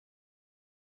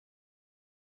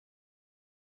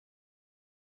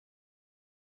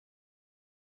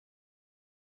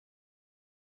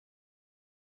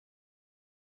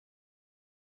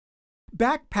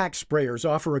Backpack sprayers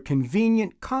offer a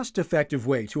convenient, cost-effective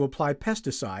way to apply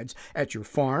pesticides at your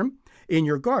farm, in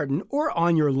your garden, or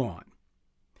on your lawn.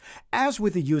 As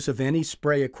with the use of any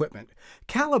spray equipment,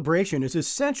 calibration is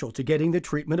essential to getting the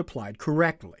treatment applied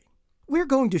correctly. We're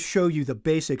going to show you the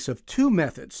basics of two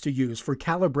methods to use for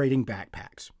calibrating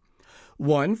backpacks.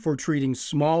 One for treating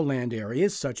small land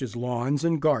areas such as lawns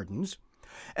and gardens,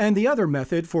 and the other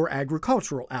method for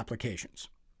agricultural applications.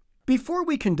 Before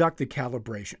we conduct the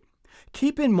calibration,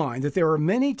 keep in mind that there are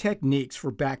many techniques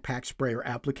for backpack sprayer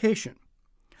application.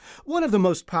 One of the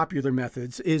most popular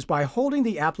methods is by holding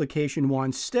the application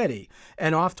wand steady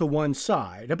and off to one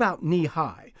side, about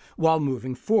knee-high, while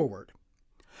moving forward.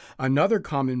 Another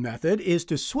common method is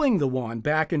to swing the wand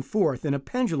back and forth in a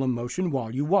pendulum motion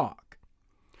while you walk.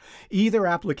 Either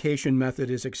application method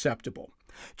is acceptable.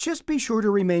 Just be sure to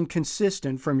remain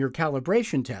consistent from your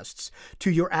calibration tests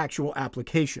to your actual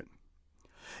application.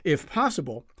 If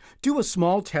possible, do a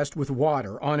small test with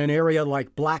water on an area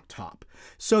like blacktop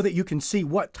so that you can see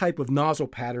what type of nozzle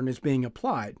pattern is being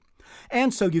applied,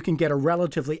 and so you can get a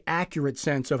relatively accurate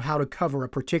sense of how to cover a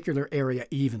particular area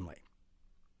evenly.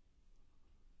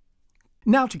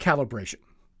 Now to calibration.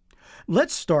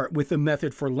 Let's start with the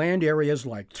method for land areas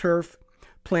like turf,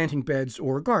 planting beds,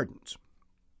 or gardens.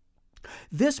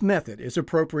 This method is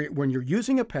appropriate when you're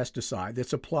using a pesticide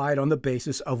that's applied on the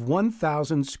basis of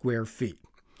 1,000 square feet.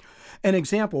 An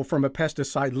example from a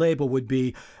pesticide label would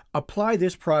be, apply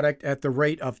this product at the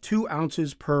rate of 2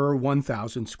 ounces per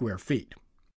 1,000 square feet.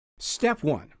 Step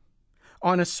 1.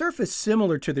 On a surface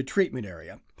similar to the treatment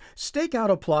area, stake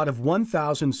out a plot of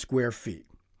 1,000 square feet.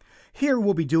 Here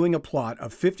we'll be doing a plot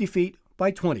of 50 feet by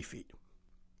 20 feet.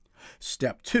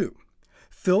 Step 2.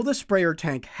 Fill the sprayer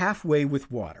tank halfway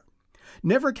with water.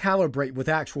 Never calibrate with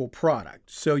actual product,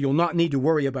 so you'll not need to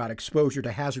worry about exposure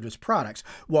to hazardous products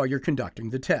while you're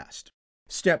conducting the test.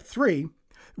 Step 3.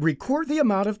 Record the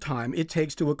amount of time it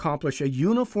takes to accomplish a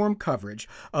uniform coverage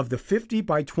of the 50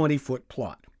 by 20 foot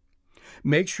plot.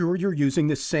 Make sure you're using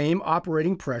the same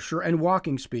operating pressure and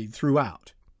walking speed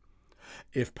throughout.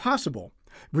 If possible,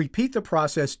 repeat the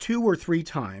process 2 or 3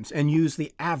 times and use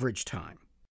the average time.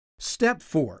 Step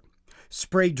 4.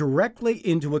 Spray directly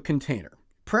into a container,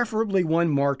 preferably one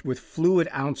marked with fluid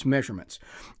ounce measurements,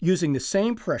 using the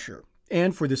same pressure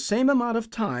and for the same amount of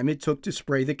time it took to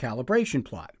spray the calibration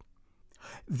plot.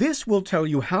 This will tell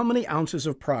you how many ounces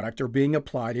of product are being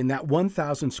applied in that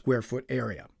 1,000 square foot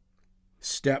area.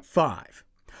 Step 5.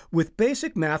 With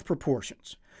basic math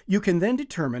proportions, you can then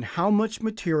determine how much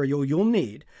material you'll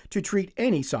need to treat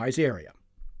any size area.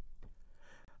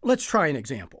 Let's try an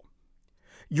example.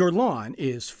 Your lawn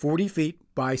is 40 feet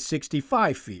by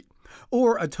 65 feet,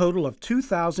 or a total of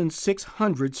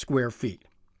 2,600 square feet.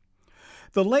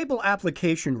 The label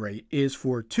application rate is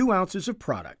for 2 ounces of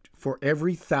product for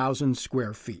every 1,000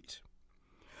 square feet.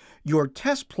 Your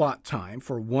test plot time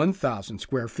for 1,000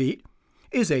 square feet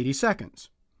is 80 seconds,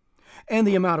 and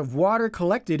the amount of water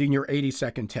collected in your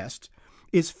 80-second test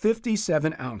is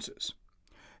 57 ounces.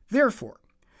 Therefore,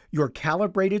 your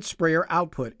calibrated sprayer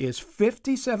output is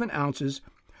 57 ounces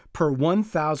per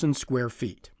 1,000 square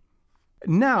feet.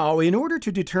 Now, in order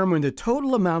to determine the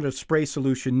total amount of spray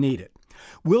solution needed,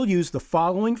 we'll use the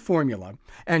following formula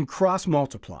and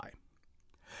cross-multiply.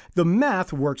 The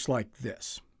math works like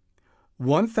this.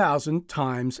 1,000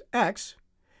 times X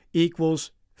equals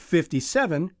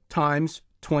 57 times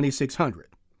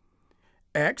 2,600.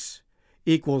 X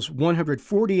equals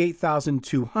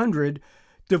 148,200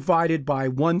 divided by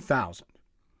 1,000.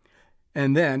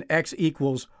 And then X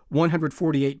equals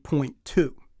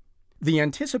 148.2. The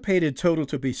anticipated total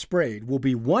to be sprayed will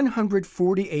be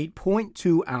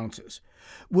 148.2 ounces,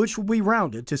 which will be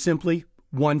rounded to simply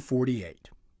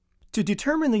 148. To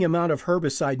determine the amount of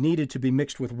herbicide needed to be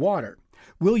mixed with water,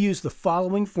 we'll use the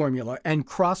following formula and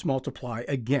cross-multiply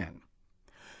again.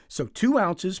 So 2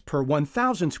 ounces per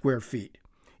 1,000 square feet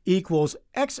equals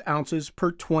X ounces per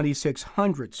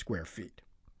 2,600 square feet.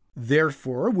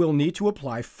 Therefore, we'll need to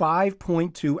apply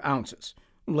 5.2 ounces.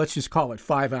 Let's just call it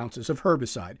 5 ounces of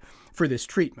herbicide for this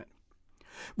treatment.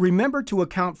 Remember to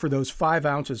account for those 5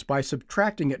 ounces by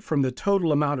subtracting it from the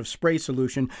total amount of spray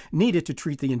solution needed to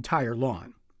treat the entire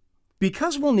lawn.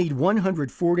 Because we'll need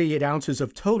 148 ounces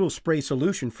of total spray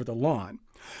solution for the lawn,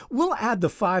 we'll add the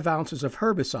 5 ounces of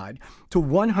herbicide to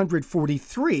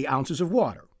 143 ounces of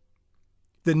water.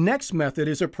 The next method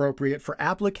is appropriate for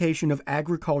application of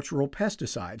agricultural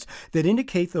pesticides that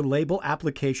indicate the label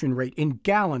application rate in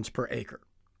gallons per acre.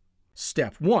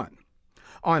 Step 1.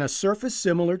 On a surface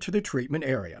similar to the treatment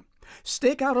area,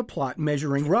 stake out a plot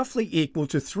measuring roughly equal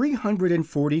to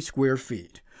 340 square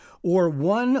feet, or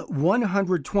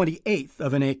 1/128th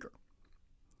of an acre.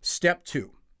 Step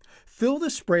 2. Fill the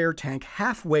sprayer tank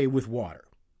halfway with water.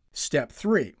 Step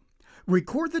 3.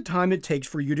 Record the time it takes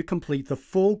for you to complete the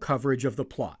full coverage of the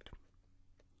plot.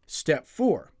 Step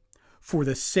 4. For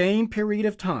the same period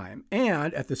of time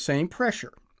and at the same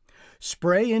pressure,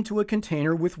 spray into a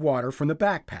container with water from the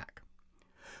backpack.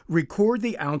 Record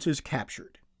the ounces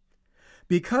captured.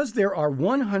 Because there are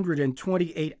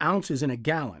 128 ounces in a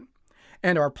gallon,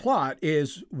 and our plot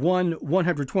is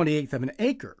 1/128th of an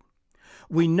acre,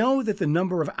 we know that the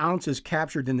number of ounces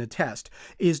captured in the test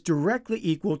is directly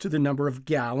equal to the number of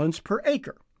gallons per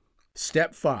acre.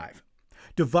 Step 5.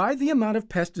 Divide the amount of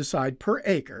pesticide per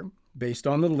acre, based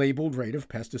on the labeled rate of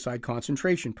pesticide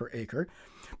concentration per acre,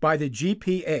 by the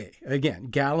GPA, again,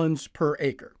 gallons per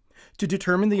acre, to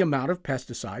determine the amount of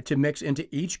pesticide to mix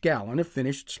into each gallon of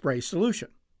finished spray solution.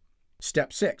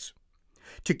 Step 6.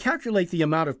 To calculate the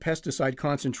amount of pesticide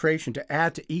concentration to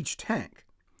add to each tank,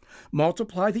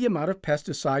 multiply the amount of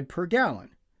pesticide per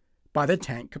gallon by the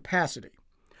tank capacity,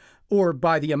 or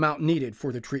by the amount needed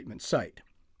for the treatment site.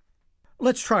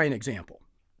 Let's try an example.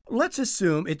 Let's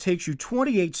assume it takes you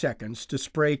 28 seconds to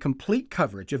spray complete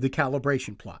coverage of the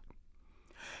calibration plot.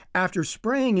 After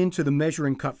spraying into the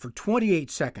measuring cup for 28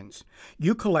 seconds,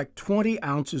 you collect 20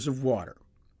 ounces of water.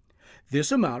 This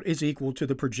amount is equal to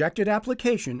the projected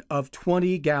application of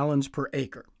 20 gallons per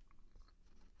acre.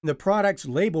 The product's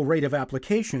label rate of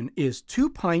application is 2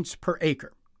 pints per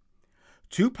acre.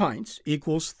 2 pints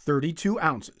equals 32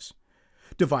 ounces.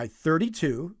 Divide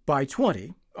 32 by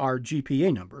 20, our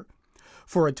GPA number,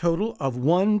 for a total of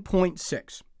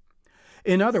 1.6.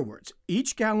 In other words,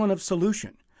 each gallon of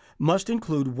solution must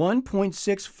include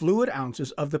 1.6 fluid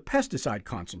ounces of the pesticide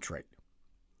concentrate.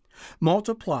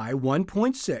 Multiply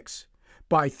 1.6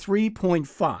 by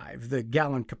 3.5, the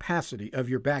gallon capacity of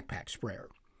your backpack sprayer,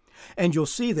 and you'll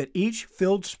see that each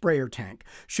filled sprayer tank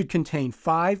should contain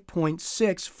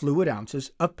 5.6 fluid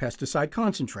ounces of pesticide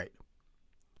concentrate.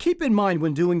 Keep in mind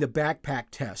when doing the backpack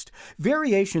test,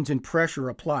 variations in pressure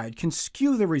applied can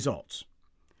skew the results.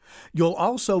 You'll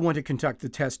also want to conduct the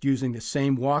test using the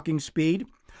same walking speed,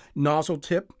 nozzle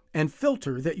tip, and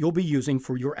filter that you'll be using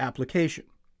for your application.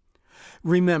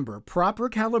 Remember, proper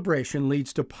calibration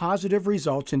leads to positive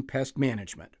results in pest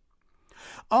management.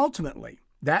 Ultimately,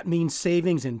 that means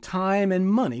savings in time and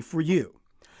money for you,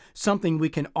 something we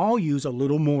can all use a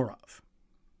little more of.